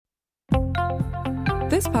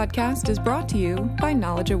This podcast is brought to you by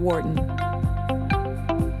Knowledge at Wharton.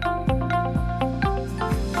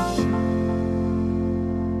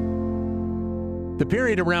 The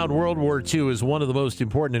period around World War II is one of the most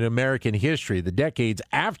important in American history. The decades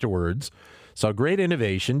afterwards saw great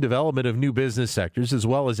innovation, development of new business sectors, as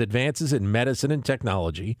well as advances in medicine and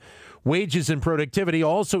technology. Wages and productivity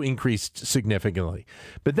also increased significantly.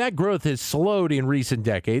 But that growth has slowed in recent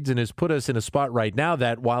decades and has put us in a spot right now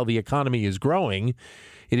that while the economy is growing,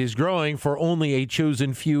 it is growing for only a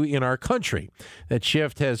chosen few in our country. That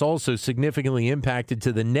shift has also significantly impacted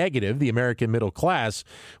to the negative the American middle class,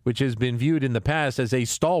 which has been viewed in the past as a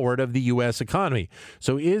stalwart of the U.S. economy.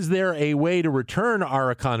 So is there a way to return our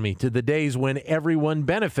economy to the days when everyone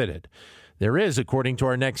benefited? There is, according to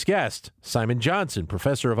our next guest, Simon Johnson,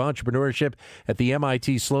 professor of entrepreneurship at the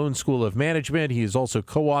MIT Sloan School of Management. He is also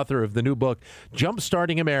co-author of the new book,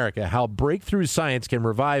 Jumpstarting America, How Breakthrough Science Can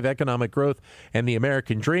Revive Economic Growth and the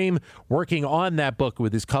American Dream, working on that book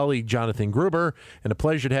with his colleague, Jonathan Gruber. And a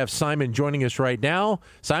pleasure to have Simon joining us right now.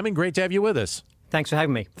 Simon, great to have you with us. Thanks for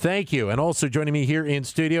having me. Thank you. And also joining me here in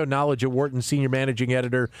studio, Knowledge at Wharton Senior Managing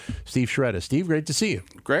Editor, Steve Shreda. Steve, great to see you.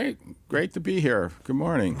 Great to be here. Good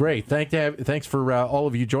morning. Great. Thanks for all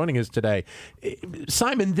of you joining us today.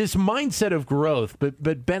 Simon, this mindset of growth,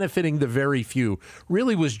 but benefiting the very few,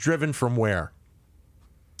 really was driven from where?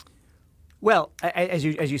 Well, as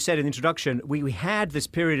you said in the introduction, we had this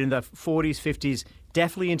period in the 40s, 50s,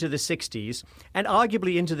 definitely into the 60s, and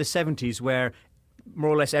arguably into the 70s, where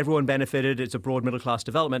more or less everyone benefited. It's a broad middle class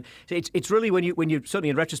development. It's really when you certainly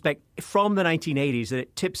in retrospect from the 1980s that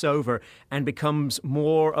it tips over and becomes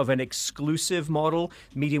more of an exclusive model.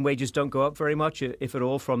 Median wages don't go up very much, if at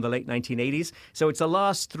all, from the late 1980s. So it's the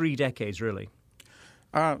last 3 decades, really.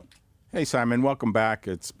 Hey, Simon, welcome back.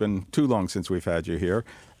 It's been too long since we've had you here.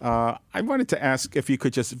 I wanted to ask if you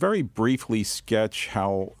could just very briefly sketch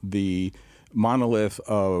how the monolith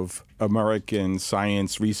of American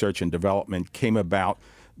science, research, and development came about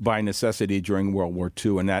by necessity during World War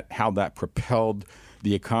II, and how that propelled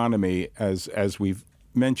the economy, as we've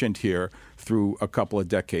mentioned here, through a couple of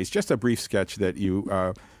decades. Just a brief sketch that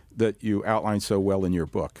you outline so well in your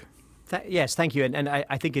book. Yes, thank you. And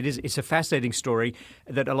I think it's a fascinating story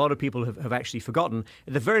that a lot of people have actually forgotten.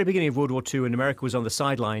 At the very beginning of World War II, when America was on the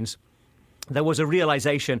sidelines, there was a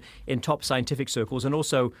realization in top scientific circles, and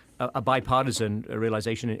also a bipartisan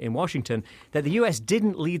realization in Washington, that the U.S.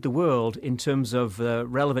 didn't lead the world in terms of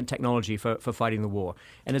relevant technology for fighting the war.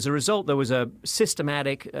 And as a result, there was a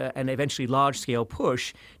systematic and eventually large-scale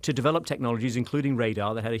push to develop technologies, including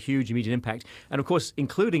radar, that had a huge immediate impact, and of course,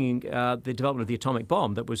 including the development of the atomic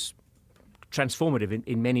bomb that was transformative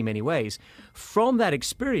in many, many ways. From that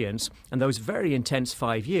experience and those very intense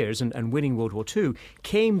 5 years and winning World War II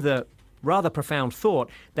came the rather profound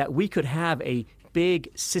thought that we could have a big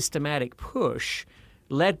systematic push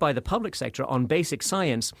led by the public sector on basic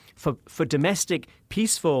science for domestic,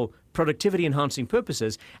 peaceful, productivity-enhancing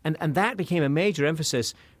purposes. And that became a major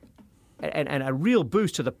emphasis and a real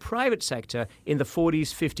boost to the private sector in the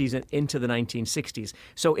 40s, 50s, and into the 1960s.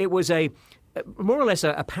 So it was more or less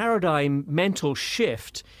a paradigm mental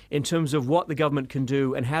shift in terms of what the government can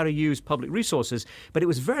do and how to use public resources. But it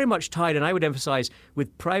was very much tied, and I would emphasize,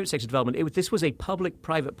 with private sector development. This was a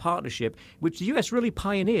public-private partnership, which the U.S. really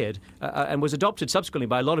pioneered and was adopted subsequently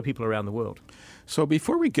by a lot of people around the world. So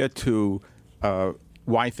before we get to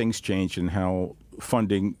why things changed and how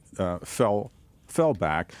funding fell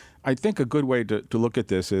back, I think a good way to look at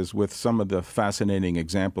this is with some of the fascinating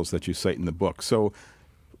examples that you cite in the book. So,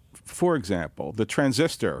 for example, the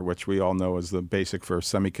transistor, which we all know is the basic for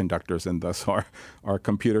semiconductors and thus our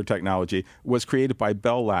computer technology, was created by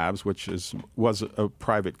Bell Labs, which was a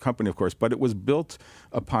private company, of course, but it was built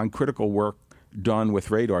upon critical work done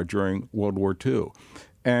with radar during World War II.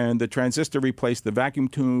 And the transistor replaced the vacuum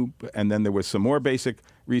tube, and then there was some more basic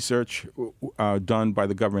research done by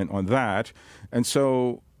the government on that. And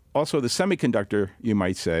so also, the semiconductor, you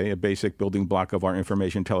might say, a basic building block of our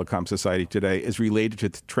information telecom society today, is related to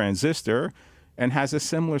the transistor and has a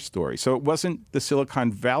similar story. So it wasn't the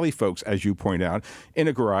Silicon Valley folks, as you point out, in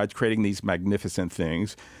a garage creating these magnificent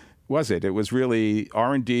things, was it? It was really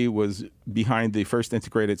R&D was behind the first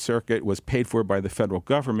integrated circuit, was paid for by the federal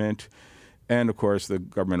government. And, of course, the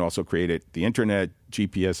government also created the Internet,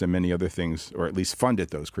 GPS, and many other things, or at least funded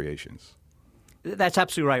those creations. That's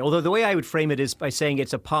absolutely right. Although the way I would frame it is by saying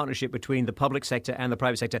it's a partnership between the public sector and the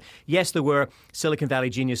private sector. Yes, there were Silicon Valley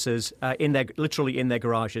geniuses literally in their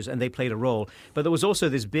garages, and they played a role. But there was also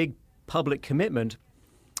this big public commitment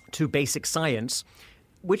to basic science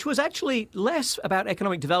which was actually less about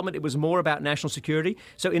economic development. It was more about national security.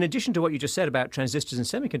 So in addition to what you just said about transistors and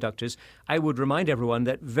semiconductors, I would remind everyone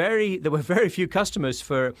that there were very few customers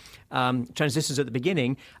for transistors at the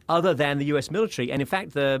beginning other than the U.S. military. And in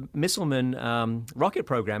fact, the Misselman rocket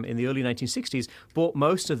program in the early 1960s bought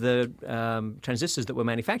most of the transistors that were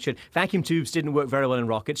manufactured. Vacuum tubes didn't work very well in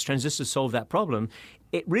rockets. Transistors solved that problem.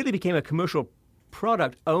 It really became a commercial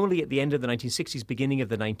product only at the end of the 1960s, beginning of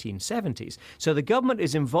the 1970s. So the government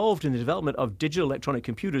is involved in the development of digital electronic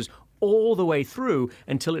computers all the way through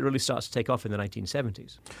until it really starts to take off in the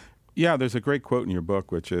 1970s. Yeah, there's a great quote in your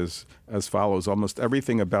book, which is as follows: almost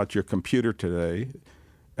everything about your computer today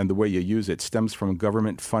and the way you use it stems from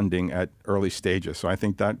government funding at early stages. So I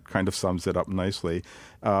think that kind of sums it up nicely.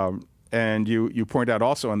 And you point out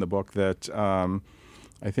also in the book that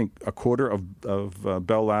I think a quarter of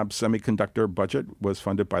Bell Labs' semiconductor budget was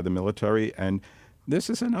funded by the military. And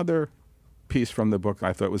this is another piece from the book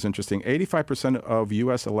I thought was interesting. 85% of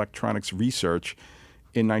U.S. electronics research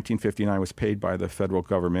in 1959 was paid by the federal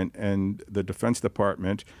government, and the Defense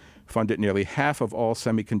Department funded nearly half of all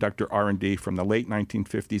semiconductor R&D from the late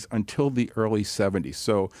 1950s until the early 70s.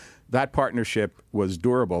 So that partnership was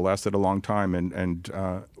durable, lasted a long time, and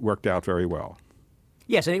worked out very well.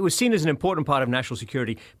 Yes, and it was seen as an important part of national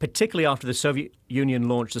security, particularly after the Soviet Union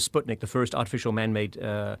launched the Sputnik, the first artificial man-made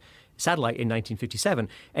satellite in 1957.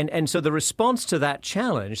 And so the response to that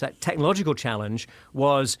challenge, that technological challenge,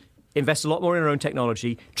 was invest a lot more in our own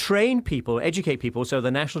technology, train people, educate people. So the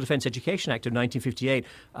National Defense Education Act of 1958,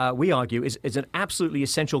 we argue, is an absolutely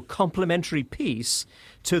essential complementary piece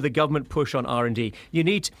to the government push on R&D. You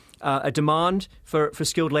need a demand for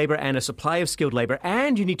skilled labor and a supply of skilled labor,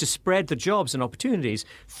 and you need to spread the jobs and opportunities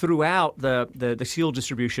throughout the skill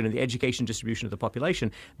distribution and the education distribution of the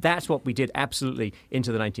population. That's what we did absolutely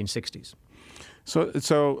into the 1960s.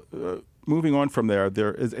 So moving on from there,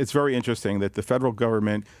 it's very interesting that the federal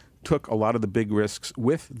government took a lot of the big risks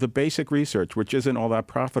with the basic research, which isn't all that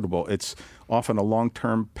profitable. It's often a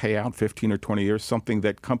long-term payout, 15 or 20 years, something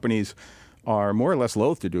that companies are more or less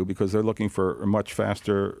loath to do because they're looking for a much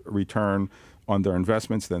faster return on their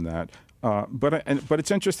investments than that. But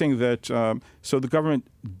it's interesting that so the government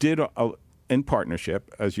did, in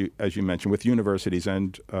partnership, as you mentioned, with universities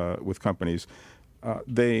and with companies,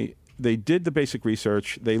 they did the basic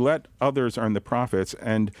research. They let others earn the profits,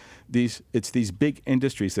 and it's these big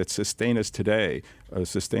industries that sustain us today,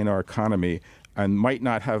 sustain our economy, and might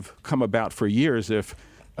not have come about for years if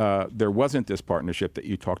there wasn't this partnership that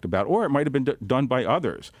you talked about, or it might have been done by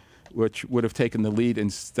others, which would have taken the lead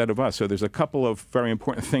instead of us. So there's a couple of very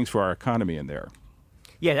important things for our economy in there.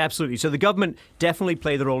 Yeah, absolutely. So the government definitely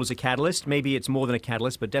played the role as a catalyst. Maybe it's more than a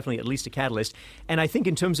catalyst, but definitely at least a catalyst. And I think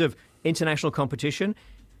in terms of international competition,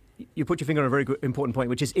 you put your finger on a very good, important point,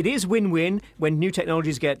 which is it is win-win when new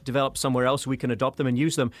technologies get developed somewhere else. We can adopt them and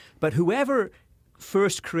use them. But whoever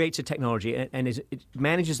first creates a technology and it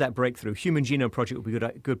manages that breakthrough, Human Genome Project would be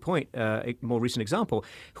a good point, a more recent example.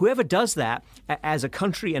 Whoever does that as a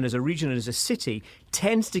country and as a region and as a city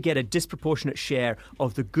tends to get a disproportionate share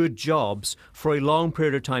of the good jobs for a long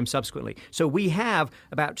period of time subsequently. So we have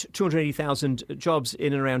about 280,000 jobs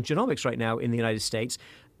in and around genomics right now in the United States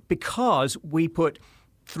because we put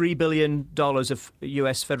 $3 billion of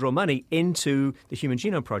U.S. federal money into the Human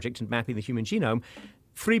Genome Project and mapping the human genome.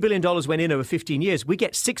 $3 billion went in over 15 years. We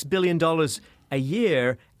get $6 billion a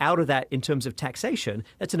year out of that in terms of taxation.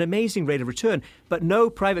 That's an amazing rate of return. But no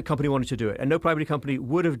private company wanted to do it, and no private company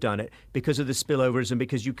would have done it because of the spillovers and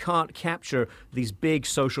because you can't capture these big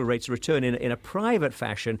social rates of return in a private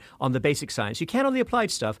fashion on the basic science. You can on the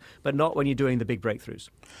applied stuff, but not when you're doing the big breakthroughs.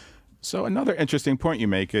 So another interesting point you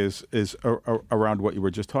make is around what you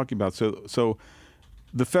were just talking about. So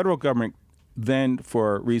the federal government then,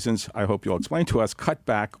 for reasons I hope you'll explain to us, cut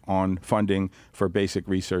back on funding for basic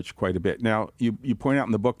research quite a bit. Now, you point out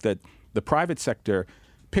in the book that the private sector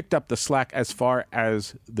picked up the slack as far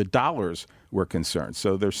as the dollars were concerned.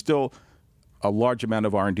 So there's still a large amount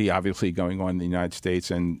of R&D obviously going on in the United States,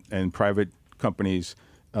 and private companies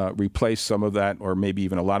replace some of that, or maybe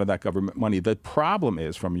even a lot of that government money. The problem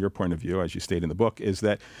is, from your point of view, as you state in the book, is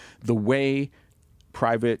that the way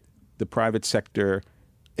the private sector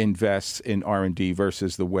invests in R&D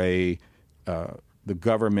versus the way the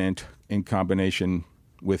government, in combination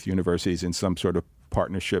with universities in some sort of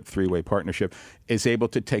partnership, three-way partnership, is able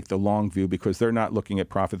to take the long view because they're not looking at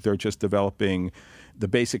profit. They're just developing the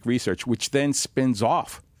basic research, which then spins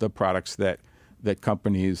off the products that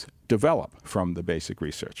companies develop from the basic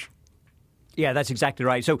research. Yeah, that's exactly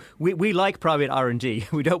right. So we like private R&D.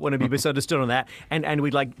 We don't want to be misunderstood on that. And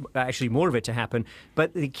we'd like actually more of it to happen.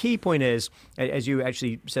 But the key point is, as you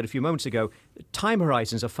actually said a few moments ago, time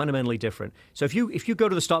horizons are fundamentally different. So if you go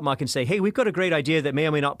to the stock market and say, hey, we've got a great idea that may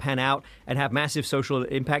or may not pan out and have massive social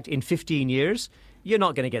impact in 15 years, you're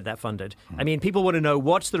not going to get that funded. I mean, people want to know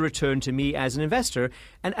what's the return to me as an investor.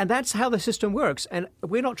 And that's how the system works. And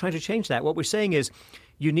we're not trying to change that. What we're saying is,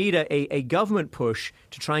 you need a government push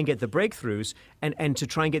to try and get the breakthroughs and to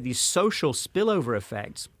try and get these social spillover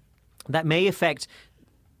effects that may affect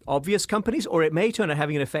obvious companies, or it may turn out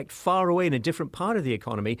having an effect far away in a different part of the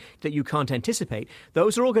economy that you can't anticipate.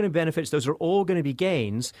 Those are all going to be benefits. Those are all going to be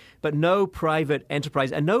gains, but no private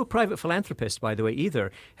enterprise and no private philanthropist, by the way,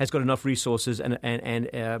 either, has got enough resources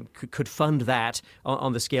and could fund that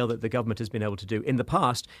on the scale that the government has been able to do in the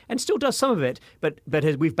past, and still does some of it, but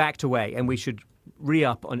we've backed away, and we should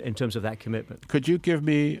re-up in terms of that commitment. Could you give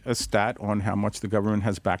me a stat on how much the government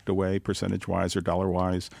has backed away, percentage-wise or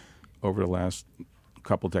dollar-wise, over the last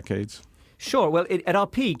couple decades? Sure. Well, at our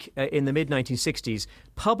peak in the mid-1960s,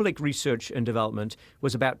 public research and development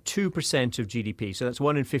was about 2% of GDP. So that's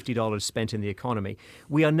 $1 in $50 spent in the economy.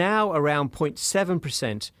 We are now around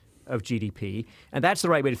 0.7% of GDP. And that's the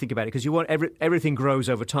right way to think about it, because you want everything grows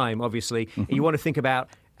over time, obviously. Mm-hmm. And you want to think about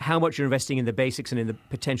how much you're investing in the basics and in the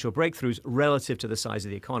potential breakthroughs relative to the size of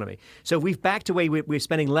the economy. So we've backed away. We're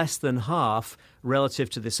spending less than half relative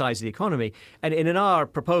to the size of the economy. And in our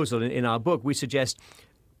proposal, in our book, we suggest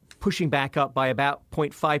pushing back up by about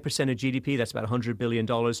 0.5% of GDP. That's about $100 billion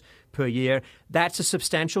per year. That's a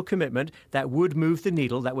substantial commitment that would move the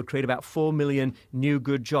needle. That would create about 4 million new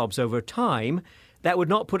good jobs over time. That would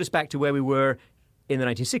not put us back to where we were in the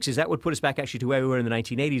 1960s. That would put us back actually to where we were in the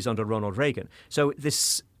 1980s under Ronald Reagan. So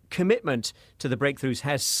this commitment to the breakthroughs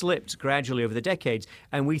has slipped gradually over the decades.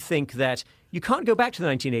 And we think that you can't go back to the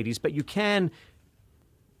 1980s, but you can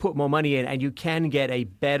put more money in and you can get a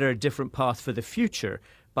better, different path for the future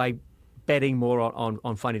by betting more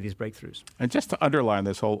on finding these breakthroughs. And just to underline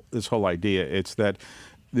this whole idea, it's that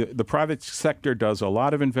the private sector does a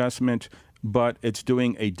lot of investment, but it's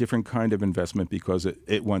doing a different kind of investment because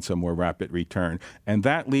it wants a more rapid return. And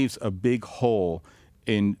that leaves a big hole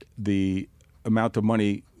in the amount of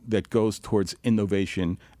money that goes towards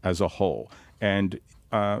innovation as a whole. And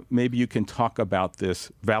maybe you can talk about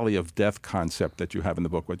this valley of death concept that you have in the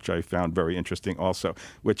book, which I found very interesting also,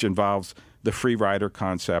 which involves the free rider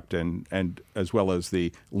concept and as well as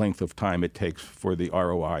the length of time it takes for the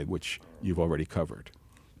ROI, which you've already covered.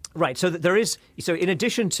 Right. So in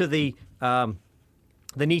addition to the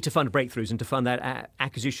need to fund breakthroughs and to fund that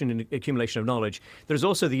acquisition and accumulation of knowledge, there's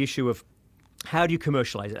also the issue of how do you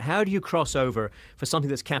commercialize it? How do you cross over for something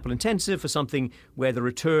that's capital intensive, for something where the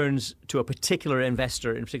returns to a particular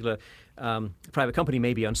investor, in particular private company,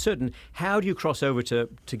 may be uncertain? How do you cross over to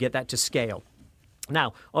get that to scale?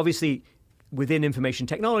 Now, obviously, within information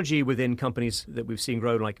technology, within companies that we've seen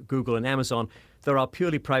grow like Google and Amazon, there are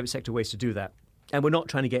purely private sector ways to do that. And we're not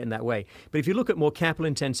trying to get in that way. But if you look at more capital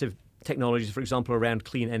intensive technologies, for example, around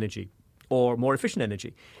clean energy or more efficient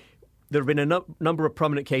energy, there have been a number of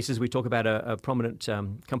prominent cases. We talk about a prominent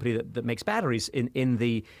company that makes batteries in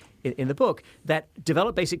the book that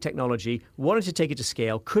developed basic technology, wanted to take it to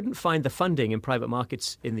scale, couldn't find the funding in private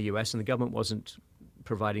markets in the US, and the government wasn't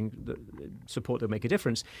providing the support that would make a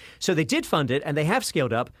difference. So they did fund it, and they have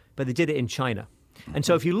scaled up, but they did it in China. And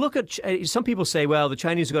so if you look at, some people say, well, the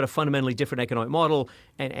Chinese have got a fundamentally different economic model,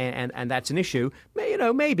 and that's an issue.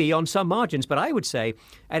 Maybe on some margins, but I would say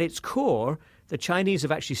at its core, the Chinese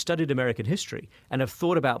have actually studied American history and have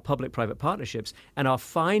thought about public-private partnerships and are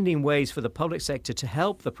finding ways for the public sector to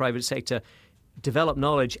help the private sector develop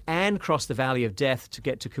knowledge and cross the valley of death to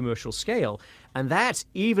get to commercial scale. And that's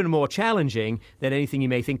even more challenging than anything you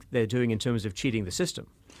may think they're doing in terms of cheating the system.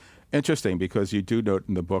 Interesting, because you do note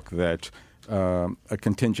in the book that a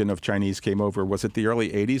contingent of Chinese came over, was it the early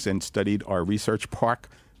 80s, and studied our research park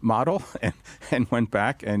model and went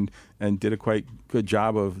back and did a quite good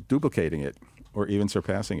job of duplicating it or even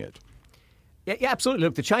surpassing it. Yeah, absolutely.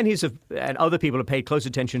 Look, the Chinese and other people have paid close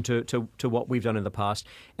attention to what we've done in the past.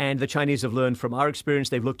 And the Chinese have learned from our experience.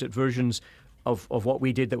 They've looked at versions of what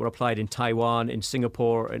we did that were applied in Taiwan, in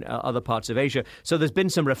Singapore, and other parts of Asia. So there's been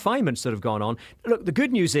some refinements that have gone on. Look, the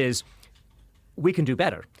good news is we can do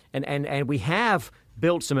better. And we have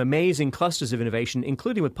built some amazing clusters of innovation,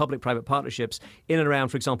 including with public-private partnerships in and around,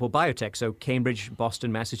 for example, biotech. So Cambridge,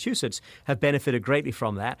 Boston, Massachusetts have benefited greatly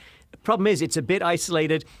from that. The problem is it's a bit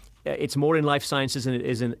isolated. It's more in life sciences than it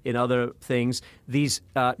is in other things. These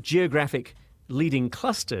geographic leading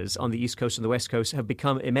clusters on the East Coast and the West Coast have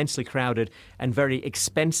become immensely crowded and very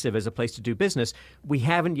expensive as a place to do business. We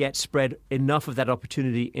haven't yet spread enough of that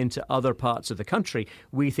opportunity into other parts of the country.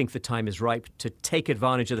 We think the time is ripe to take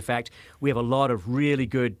advantage of the fact we have a lot of really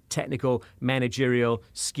good technical, managerial,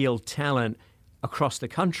 skilled talent across the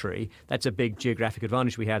country. That's a big geographic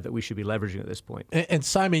advantage we have that we should be leveraging at this point. And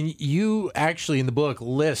Simon, you actually in the book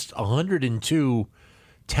list 102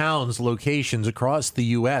 towns, locations across the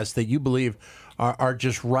U.S. that you believe are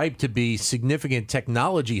just ripe to be significant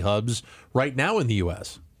technology hubs right now in the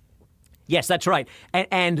U.S. Yes, that's right.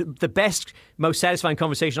 And the best, most satisfying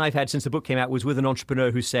conversation I've had since the book came out was with an entrepreneur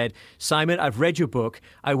who said, Simon, I've read your book.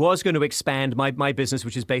 I was going to expand my business,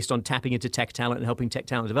 which is based on tapping into tech talent and helping tech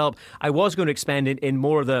talent develop. I was going to expand in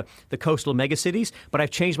more of the coastal megacities, but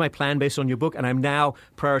I've changed my plan based on your book, and I'm now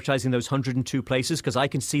prioritizing those 102 places because I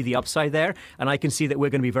can see the upside there, and I can see that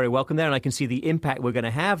we're going to be very welcome there, and I can see the impact we're going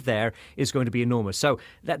to have there is going to be enormous. So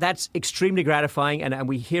that's extremely gratifying, and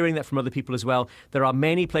we're hearing that from other people as well. There are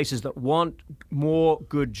many places that want more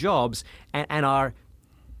good jobs and are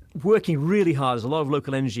working really hard. There's a lot of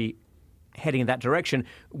local energy heading in that direction.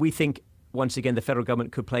 We think, once again, the federal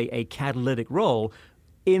government could play a catalytic role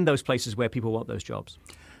in those places where people want those jobs.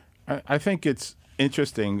 I think it's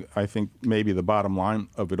interesting. I think maybe the bottom line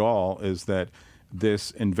of it all is that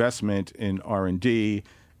this investment in R&D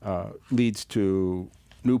leads to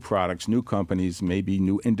new products, new companies, maybe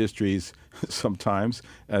new industries sometimes,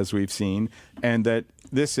 as we've seen, and that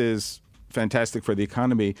this is fantastic for the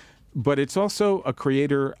economy, but it's also a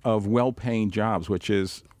creator of well-paying jobs, which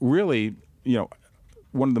is really,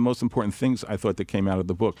 one of the most important things I thought that came out of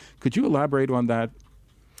the book. Could you elaborate on that?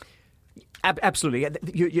 Absolutely.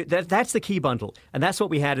 That's the key bundle. And that's what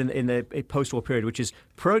we had in the post-war period, which is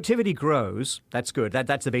productivity grows. That's good.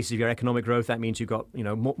 That's the basis of your economic growth. That means you've got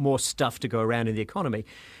more stuff to go around in the economy.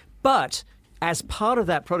 But as part of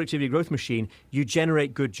that productivity growth machine, you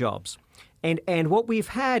generate good jobs. And what we've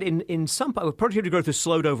had in some part, productivity growth has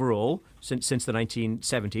slowed overall since the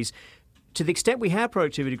 1970s. To the extent we have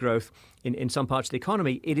productivity growth in some parts of the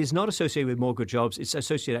economy, it is not associated with more good jobs. It's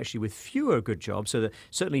associated actually with fewer good jobs. So that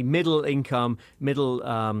certainly middle income, middle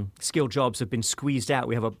skilled jobs have been squeezed out.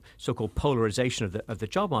 We have a so-called polarization of the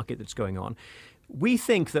job market that's going on. We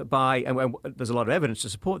think that and there's a lot of evidence to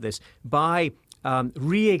support this, by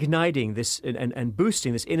reigniting this and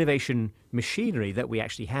boosting this innovation machinery that we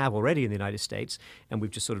actually have already in the United States, and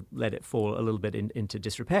we've just sort of let it fall a little bit into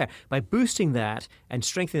disrepair. By boosting that and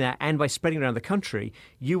strengthening that, and by spreading it around the country,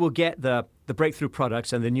 you will get the breakthrough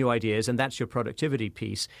products and the new ideas, and that's your productivity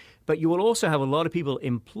piece. But you will also have a lot of people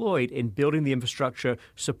employed in building the infrastructure,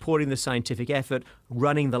 supporting the scientific effort,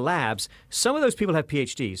 running the labs. Some of those people have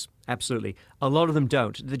PhDs, absolutely. A lot of them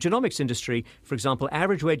don't. The genomics industry, for example,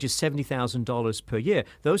 average wage is $70,000 per year.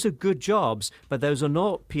 Those are good jobs, but those are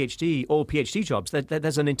not all PhD jobs.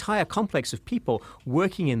 There's an entire complex of people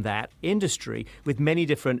working in that industry with many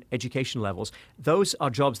different education levels. Those are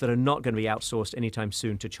jobs that are not going to be outsourced anytime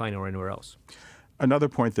soon to China or anywhere else. Another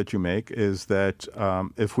point that you make is that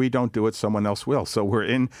if we don't do it, someone else will. So we're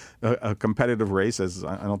in a competitive race, as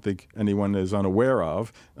I don't think anyone is unaware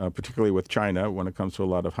of, particularly with China when it comes to a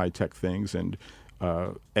lot of high-tech things and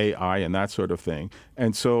AI and that sort of thing.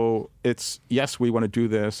 And so it's, yes, we want to do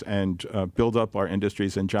this and build up our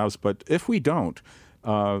industries and jobs, but if we don't,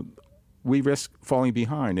 we risk falling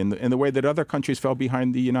behind in the way that other countries fell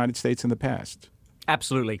behind the United States in the past.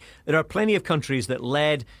 Absolutely. There are plenty of countries that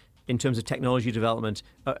led in terms of technology development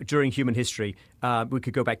during human history. We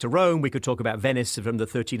could go back to Rome. We could talk about Venice from the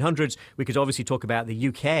 1300s. We could obviously talk about the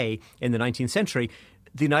UK in the 19th century.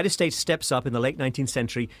 The United States steps up in the late 19th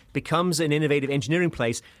century, becomes an innovative engineering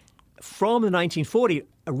place. From the 1940s,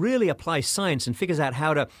 really applies science and figures out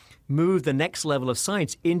how to move the next level of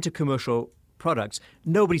science into commercial products.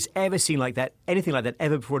 Nobody's ever seen anything like that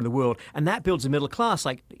ever before in the world. And that builds a middle class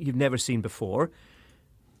like you've never seen before.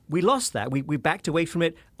 We lost that. We backed away from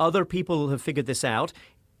it. Other people have figured this out.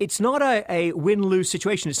 It's not a win-lose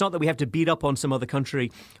situation. It's not that we have to beat up on some other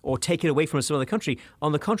country or take it away from some other country.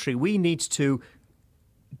 On the contrary, we need to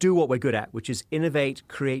do what we're good at, which is innovate,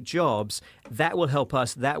 create jobs. That will help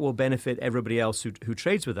us. That will benefit everybody else who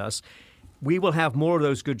trades with us. We will have more of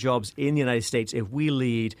those good jobs in the United States if we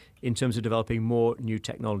lead in terms of developing more new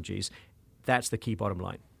technologies. That's the key bottom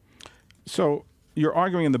line. So you're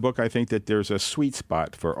arguing in the book, I think, that there's a sweet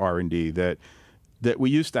spot for R&D that we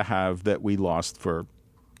used to have that we lost for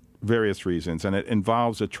various reasons. And it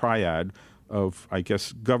involves a triad of, I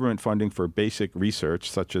guess, government funding for basic research,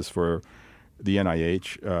 such as for the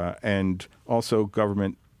NIH, and also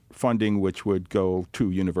government funding which would go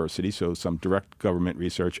to universities, so some direct government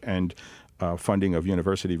research, and funding of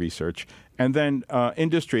university research. And then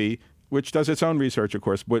industry, which does its own research, of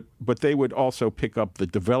course, but they would also pick up the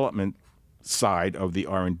development side of the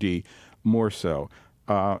R&D more so.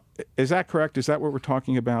 Is that correct? Is that what we're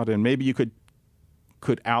talking about? And maybe you could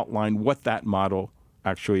outline what that model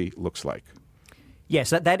actually looks like.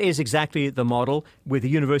 Yes, that is exactly the model, with the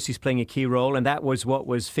universities playing a key role, and that was what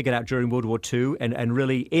was figured out during World War II, and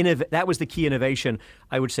really that was the key innovation,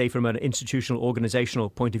 I would say, from an institutional, organizational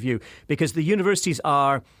point of view, because the universities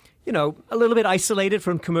are, a little bit isolated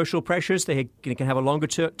from commercial pressures. They can have a longer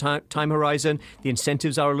time horizon. The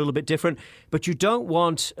incentives are a little bit different. But you don't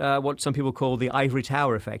want what some people call the ivory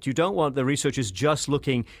tower effect. You don't want the researchers just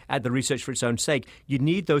looking at the research for its own sake. You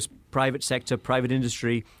need those private sector, private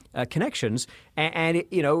industry connections. And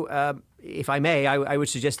if I may, I would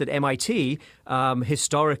suggest that MIT,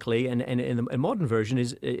 historically, and in the modern version,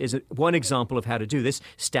 is one example of how to do this.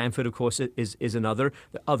 Stanford, of course, is another.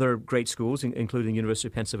 Other great schools, including the University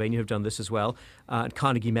of Pennsylvania, have done this as well.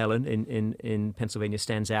 Carnegie Mellon in Pennsylvania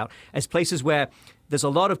stands out as places where there's a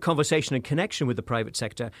lot of conversation and connection with the private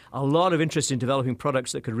sector, a lot of interest in developing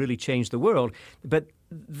products that could really change the world, but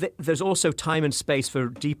there's also time and space for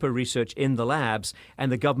deeper research in the labs, and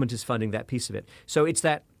the government is funding that piece of it. So it's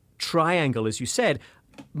that triangle, as you said.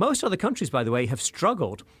 Most other countries, by the way, have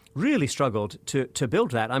really struggled to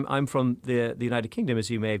build that. I'm from the United Kingdom, as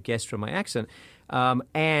you may have guessed from my accent,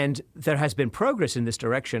 and there has been progress in this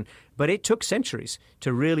direction, but it took centuries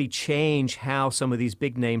to really change how some of these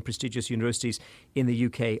big-name, prestigious universities in the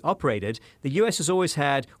UK operated. The US has always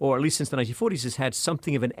had, or at least since the 1940s, has had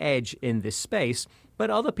something of an edge in this space, but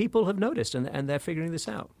other people have noticed, and they're figuring this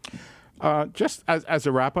out. Just as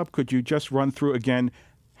a wrap-up, could you just run through again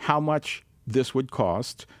how much this would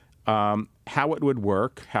cost, how it would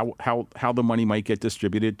work, how the money might get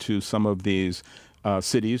distributed to some of these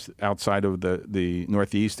cities outside of the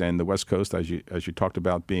Northeast and the West Coast, as you talked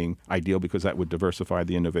about being ideal because that would diversify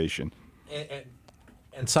the innovation?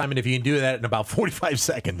 And Simon, if you can do that in about 45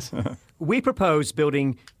 seconds. We propose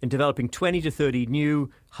building and developing 20 to 30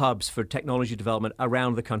 new hubs for technology development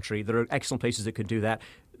around the country. There are excellent places that could do that.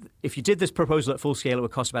 If you did this proposal at full scale, it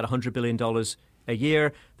would cost about $100 billion a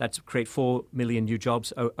year. That's create 4 million new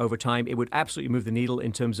jobs over time. It would absolutely move the needle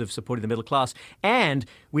in terms of supporting the middle class. And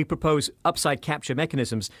we propose upside capture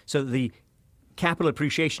mechanisms so that the capital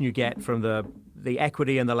appreciation you get from the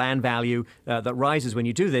equity and the land value that rises when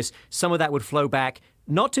you do this, some of that would flow back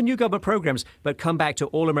not to new government programs, but come back to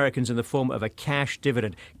all Americans in the form of a cash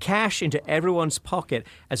dividend. Cash into everyone's pocket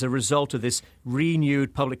as a result of this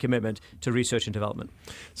renewed public commitment to research and development.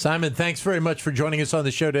 Simon, thanks very much for joining us on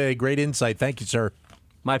the show today. Great insight. Thank you, sir.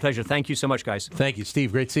 My pleasure. Thank you so much, guys. Thank you,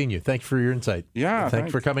 Steve. Great seeing you. Thank you for your insight. Yeah.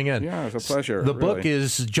 Thanks for coming in. Yeah, it's a pleasure. The book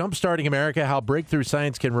is Jumpstarting America, How Breakthrough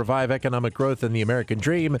Science Can Revive Economic Growth and the American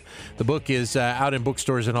Dream. The book is out in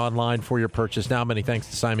bookstores and online for your purchase now. Many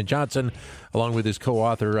thanks to Simon Johnson, along with his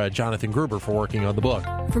co-author, Jonathan Gruber, for working on the book.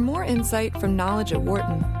 For more insight from Knowledge at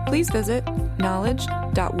Wharton, please visit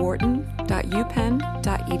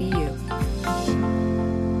knowledge.wharton.upenn.edu.